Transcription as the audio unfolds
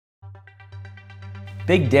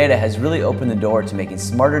Big data has really opened the door to making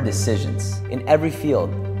smarter decisions in every field,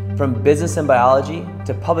 from business and biology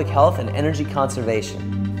to public health and energy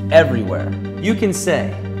conservation. Everywhere. You can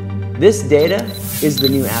say, this data is the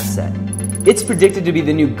new asset. It's predicted to be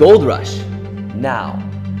the new gold rush. Now,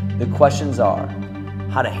 the questions are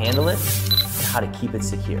how to handle it and how to keep it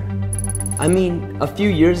secure. I mean, a few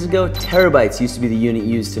years ago, terabytes used to be the unit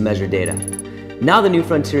used to measure data. Now the new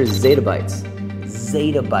frontier is zettabytes.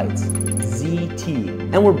 Zettabytes. ZT.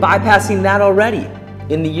 And we're bypassing that already.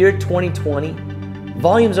 In the year 2020,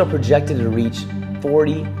 volumes are projected to reach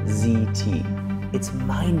 40 ZT. It's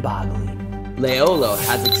mind-boggling. Leolo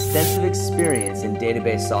has extensive experience in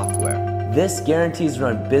database software. This guarantees to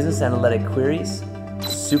run business analytic queries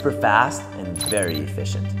super fast and very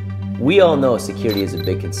efficient. We all know security is a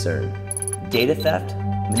big concern. Data theft,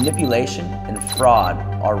 manipulation, and fraud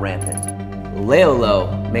are rampant.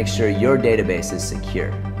 Leolo makes sure your database is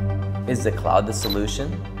secure. Is the cloud the solution?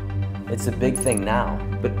 It's a big thing now,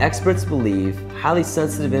 but experts believe highly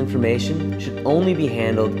sensitive information should only be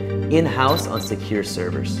handled in-house on secure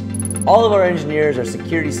servers. All of our engineers are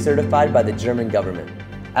security certified by the German government.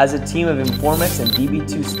 As a team of Informix and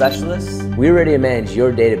DB2 specialists, we're ready to manage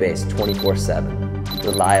your database 24/7.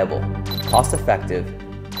 Reliable, cost-effective,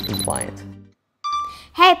 compliant.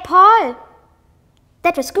 Hey, Paul!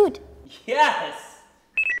 That was good. Yes!